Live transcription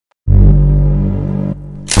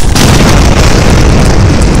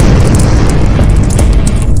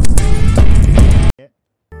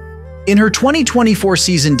In her 2024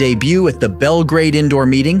 season debut at the Belgrade indoor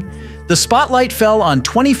meeting, the spotlight fell on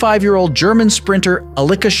 25-year-old German sprinter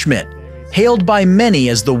Alica Schmidt, hailed by many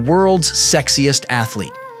as the world's sexiest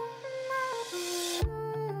athlete.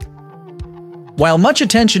 While much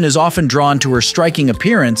attention is often drawn to her striking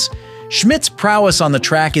appearance, Schmidt's prowess on the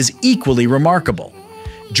track is equally remarkable.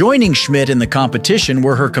 Joining Schmidt in the competition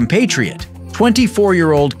were her compatriot,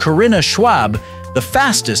 24-year-old Corinna Schwab, the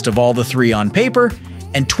fastest of all the three on paper,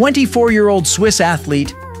 and 24-year-old Swiss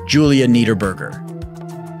athlete Julia Niederberger.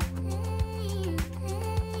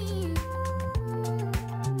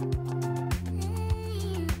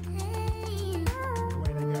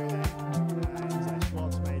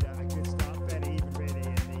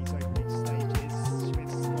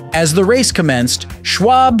 As the race commenced,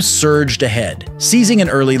 Schwab surged ahead, seizing an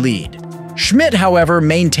early lead. Schmidt, however,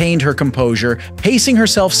 maintained her composure, pacing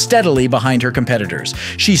herself steadily behind her competitors.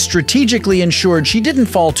 She strategically ensured she didn't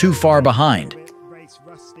fall too far behind.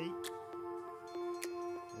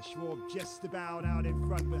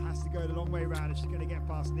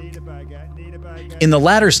 In the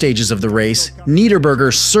latter stages of the race,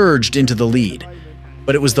 Niederberger surged into the lead.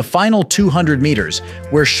 But it was the final 200 meters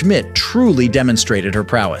where Schmidt truly demonstrated her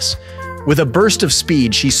prowess. With a burst of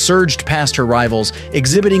speed, she surged past her rivals,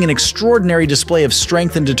 exhibiting an extraordinary display of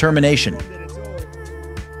strength and determination.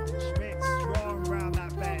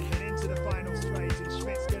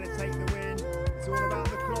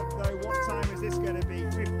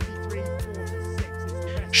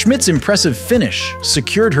 Schmidt's impressive finish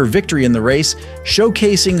secured her victory in the race,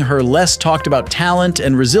 showcasing her less talked about talent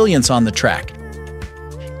and resilience on the track.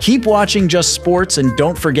 Keep watching Just Sports and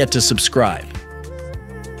don't forget to subscribe.